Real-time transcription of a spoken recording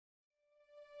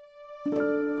The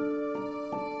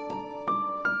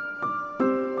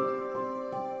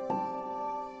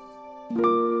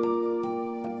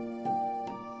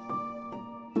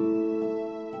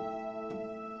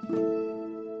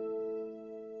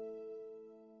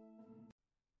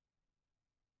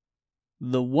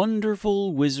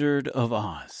Wonderful Wizard of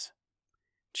Oz.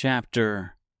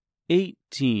 Chapter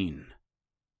 18.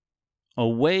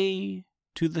 Away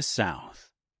to the South.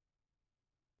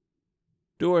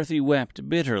 Dorothy wept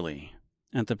bitterly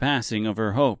at the passing of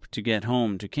her hope to get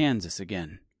home to Kansas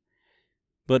again.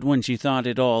 But when she thought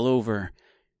it all over,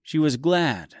 she was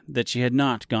glad that she had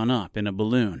not gone up in a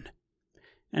balloon.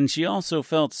 And she also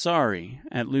felt sorry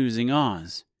at losing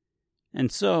Oz,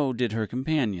 and so did her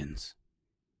companions.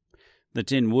 The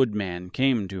Tin Woodman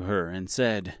came to her and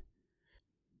said,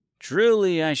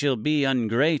 "Truly I shall be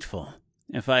ungrateful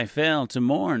if I fail to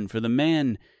mourn for the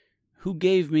man who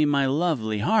gave me my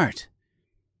lovely heart.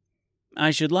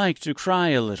 I should like to cry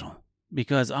a little,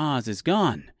 because Oz is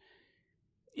gone.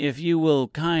 If you will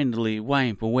kindly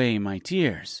wipe away my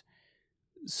tears,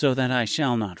 so that I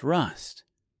shall not rust."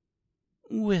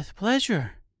 "With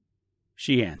pleasure,"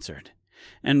 she answered,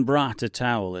 and brought a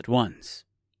towel at once.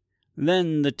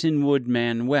 Then the Tin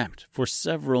Woodman wept for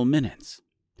several minutes,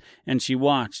 and she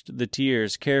watched the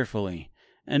tears carefully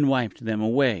and wiped them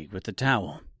away with the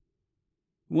towel.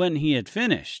 When he had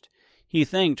finished, he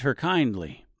thanked her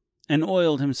kindly and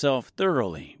oiled himself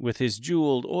thoroughly with his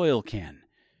jeweled oil can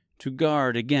to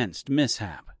guard against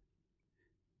mishap.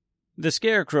 The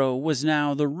Scarecrow was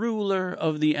now the ruler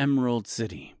of the Emerald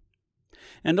City,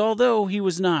 and although he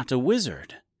was not a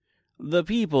wizard, the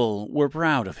people were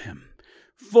proud of him.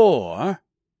 "For,"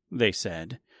 they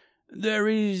said, "there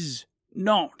is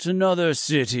not another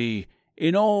city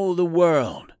in all the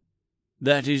world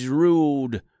that is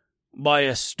ruled by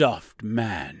a stuffed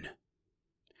man."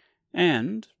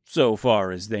 And, so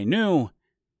far as they knew,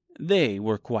 they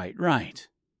were quite right.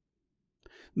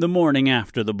 The morning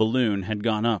after the balloon had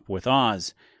gone up with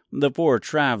Oz, the four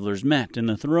travelers met in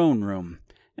the throne room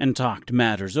and talked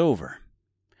matters over.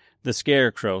 The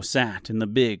Scarecrow sat in the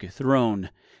big throne,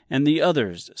 and the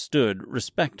others stood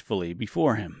respectfully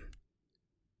before him.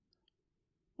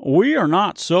 "We are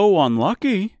not so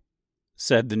unlucky,"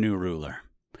 said the new ruler,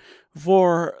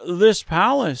 "for this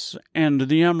palace and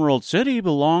the Emerald City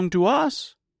belong to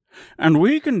us, and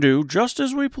we can do just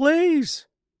as we please.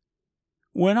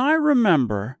 When I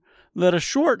remember that a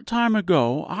short time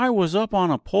ago I was up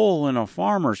on a pole in a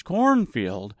farmer's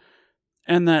cornfield,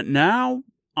 and that now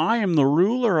I am the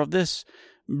ruler of this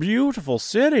beautiful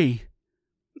city,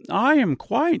 I am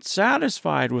quite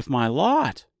satisfied with my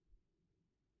lot."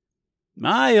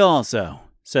 "I also,"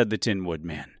 said the Tin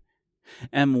Woodman,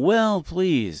 "am well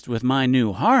pleased with my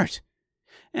new heart,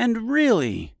 and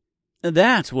really,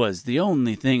 that was the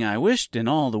only thing I wished in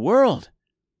all the world."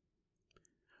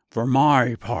 "For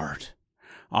my part,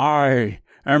 I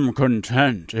am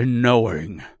content in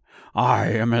knowing I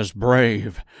am as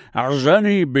brave as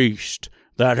any beast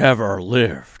that ever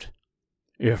lived,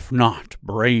 if not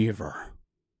braver,"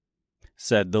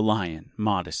 said the Lion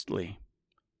modestly.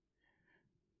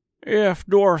 "If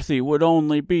Dorothy would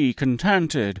only be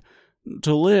contented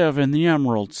to live in the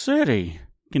Emerald City,"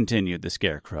 continued the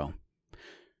Scarecrow,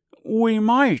 "we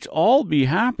might all be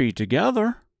happy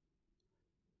together."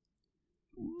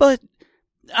 "But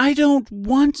I don't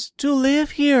want to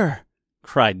live here,"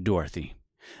 cried Dorothy.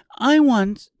 "I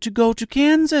want to go to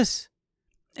Kansas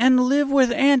and live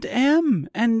with Aunt Em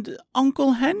and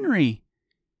Uncle Henry."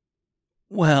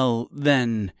 "Well,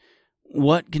 then,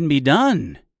 what can be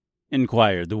done?"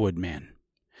 inquired the Woodman.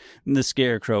 The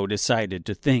Scarecrow decided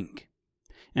to think,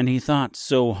 and he thought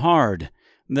so hard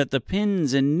that the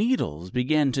pins and needles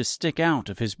began to stick out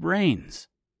of his brains.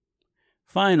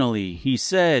 Finally, he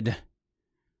said,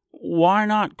 "Why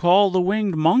not call the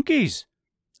winged monkeys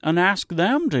and ask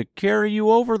them to carry you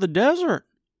over the desert?"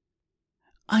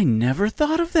 "I never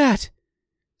thought of that,"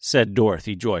 said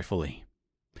Dorothy joyfully.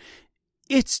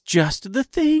 "It's just the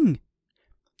thing.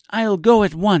 I'll go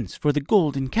at once for the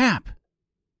golden cap."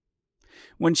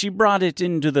 When she brought it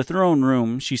into the throne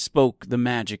room, she spoke the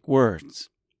magic words,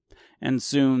 and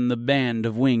soon the band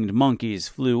of winged monkeys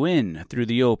flew in through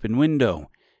the open window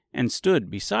and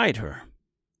stood beside her.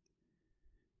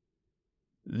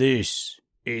 "This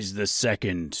is the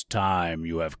second time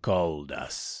you have called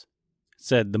us,"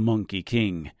 said the Monkey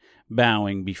King,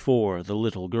 bowing before the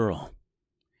little girl.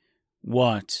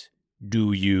 "What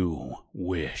do you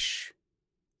wish?"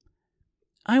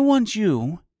 "I want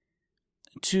you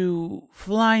to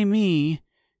fly me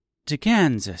to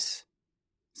Kansas,"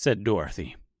 said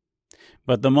Dorothy.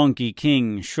 But the Monkey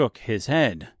King shook his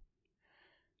head.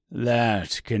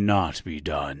 "That cannot be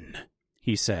done,"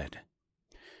 he said.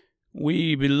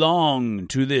 "We belong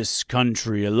to this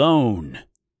country alone,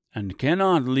 and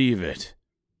cannot leave it.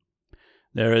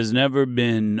 There has never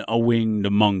been a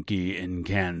winged monkey in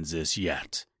Kansas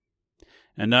yet,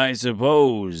 and I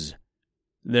suppose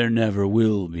there never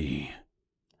will be,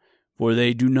 for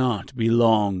they do not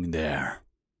belong there.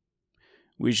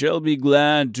 We shall be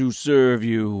glad to serve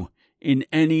you in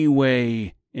any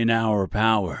way in our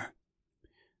power,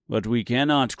 but we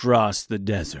cannot cross the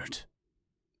desert.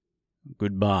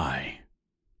 Goodbye."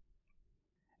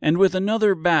 And with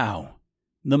another bow,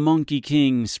 the Monkey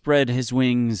King spread his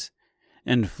wings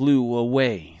and flew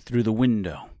away through the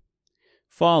window,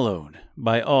 followed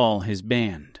by all his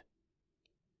band.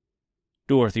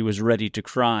 Dorothy was ready to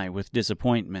cry with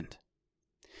disappointment.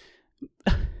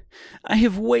 "I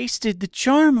have wasted the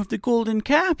charm of the golden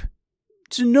cap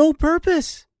to no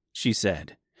purpose," she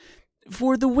said,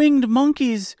 "for the winged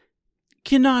monkeys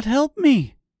cannot help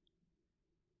me."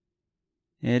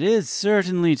 "It is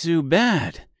certainly too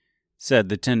bad," said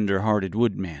the tender-hearted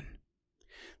woodman.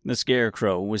 The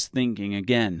Scarecrow was thinking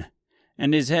again,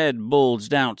 and his head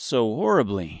bulged out so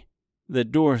horribly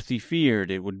that Dorothy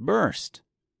feared it would burst.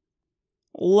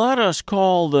 "Let us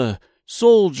call the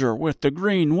soldier with the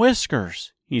green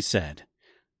whiskers," he said,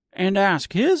 "and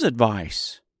ask his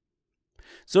advice."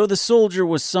 So the soldier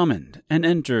was summoned and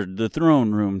entered the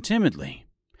throne room timidly,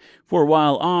 for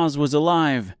while Oz was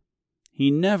alive, he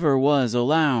never was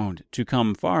allowed to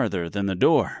come farther than the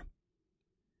door.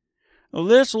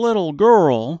 "This little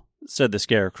girl," said the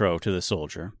Scarecrow to the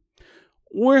soldier,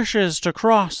 "wishes to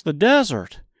cross the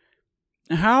desert.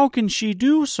 How can she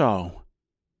do so?"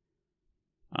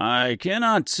 "I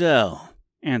cannot tell,"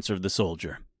 answered the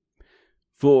soldier,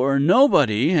 "for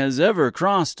nobody has ever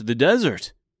crossed the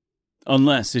desert,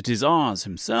 unless it is Oz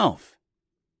himself."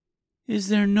 "Is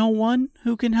there no one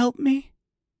who can help me?"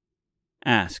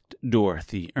 asked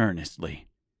Dorothy earnestly.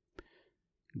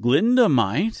 "Glinda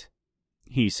might,"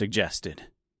 he suggested.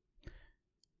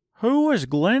 "Who is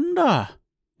Glinda?"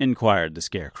 inquired the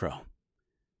Scarecrow.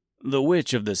 "The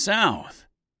Witch of the South.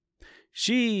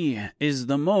 She is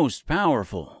the most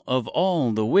powerful of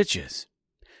all the witches,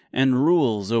 and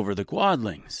rules over the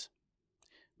Quadlings.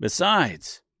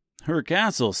 Besides, her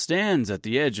castle stands at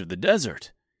the edge of the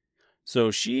desert, so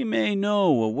she may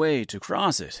know a way to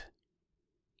cross it."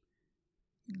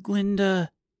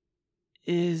 "Glinda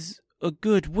is a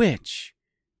good witch,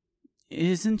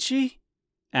 isn't she?"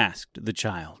 asked the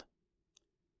child.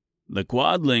 "The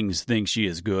Quadlings think she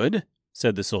is good,"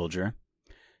 said the soldier,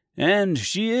 "and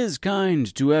she is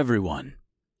kind to everyone.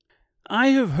 I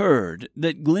have heard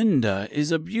that Glinda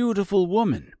is a beautiful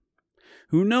woman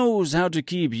who knows how to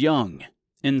keep young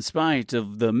in spite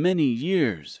of the many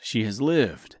years she has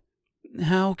lived."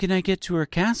 "How can I get to her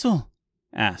castle?"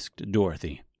 asked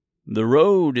Dorothy. "The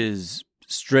road is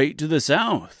straight to the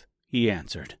south," he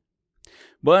answered,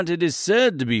 "but it is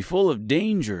said to be full of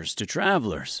dangers to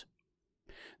travelers.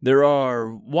 There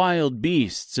are wild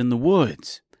beasts in the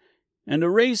woods, and a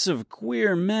race of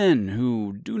queer men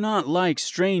who do not like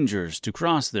strangers to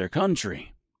cross their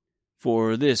country.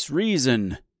 For this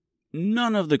reason,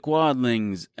 none of the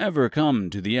Quadlings ever come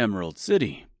to the Emerald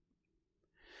City."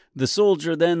 The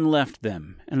soldier then left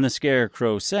them, and the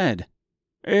Scarecrow said,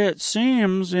 "It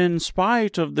seems, in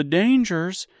spite of the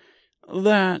dangers,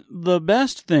 that the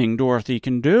best thing Dorothy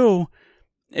can do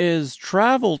is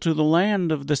travel to the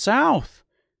land of the South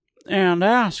and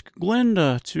ask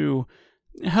Glinda to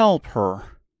help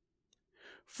her.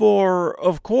 For,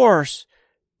 of course,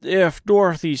 if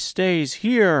Dorothy stays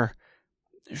here,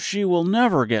 she will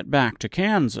never get back to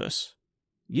Kansas."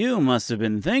 "You must have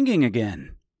been thinking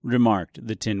again," remarked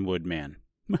the Tin Woodman.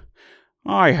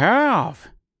 "I have,"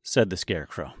 said the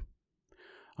Scarecrow.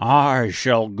 "I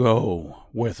shall go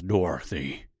with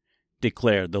Dorothy,"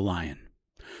 declared the Lion,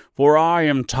 "for I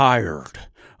am tired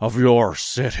of your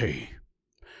city,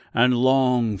 and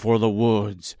long for the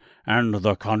woods and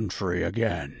the country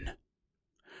again.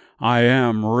 I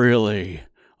am really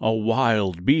a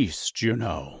wild beast, you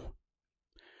know.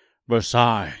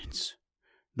 Besides,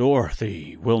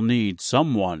 Dorothy will need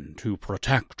someone to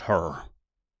protect her."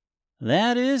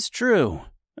 "That is true,"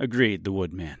 agreed the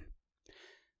Woodman.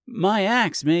 "My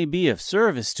axe may be of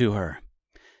service to her,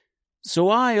 so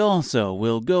I also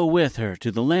will go with her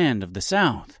to the land of the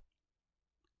South."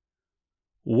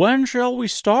 "When shall we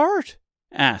start?"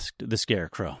 asked the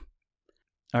Scarecrow.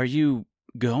 "Are you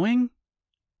going?"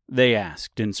 they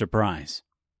asked in surprise.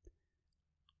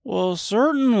 "Well,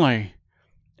 certainly.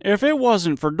 If it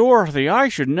wasn't for Dorothy, I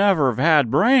should never have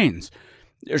had brains.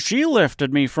 She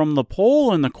lifted me from the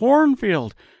pole in the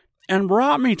cornfield and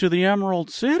brought me to the Emerald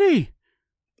City.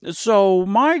 So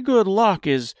my good luck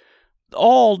is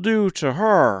all due to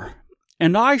her,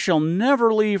 and I shall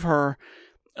never leave her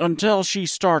until she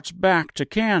starts back to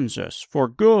Kansas for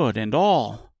good and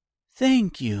all."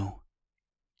 "Thank you,"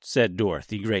 said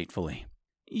Dorothy gratefully.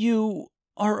 "You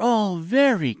are all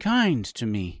very kind to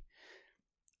me.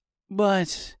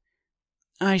 But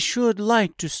I should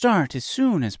like to start as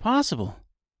soon as possible."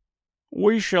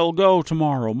 "We shall go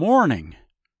tomorrow morning,"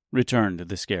 returned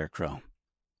the Scarecrow.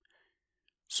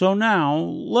 "So now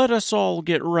let us all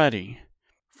get ready,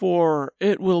 for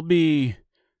it will be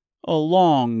a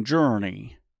long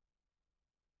journey."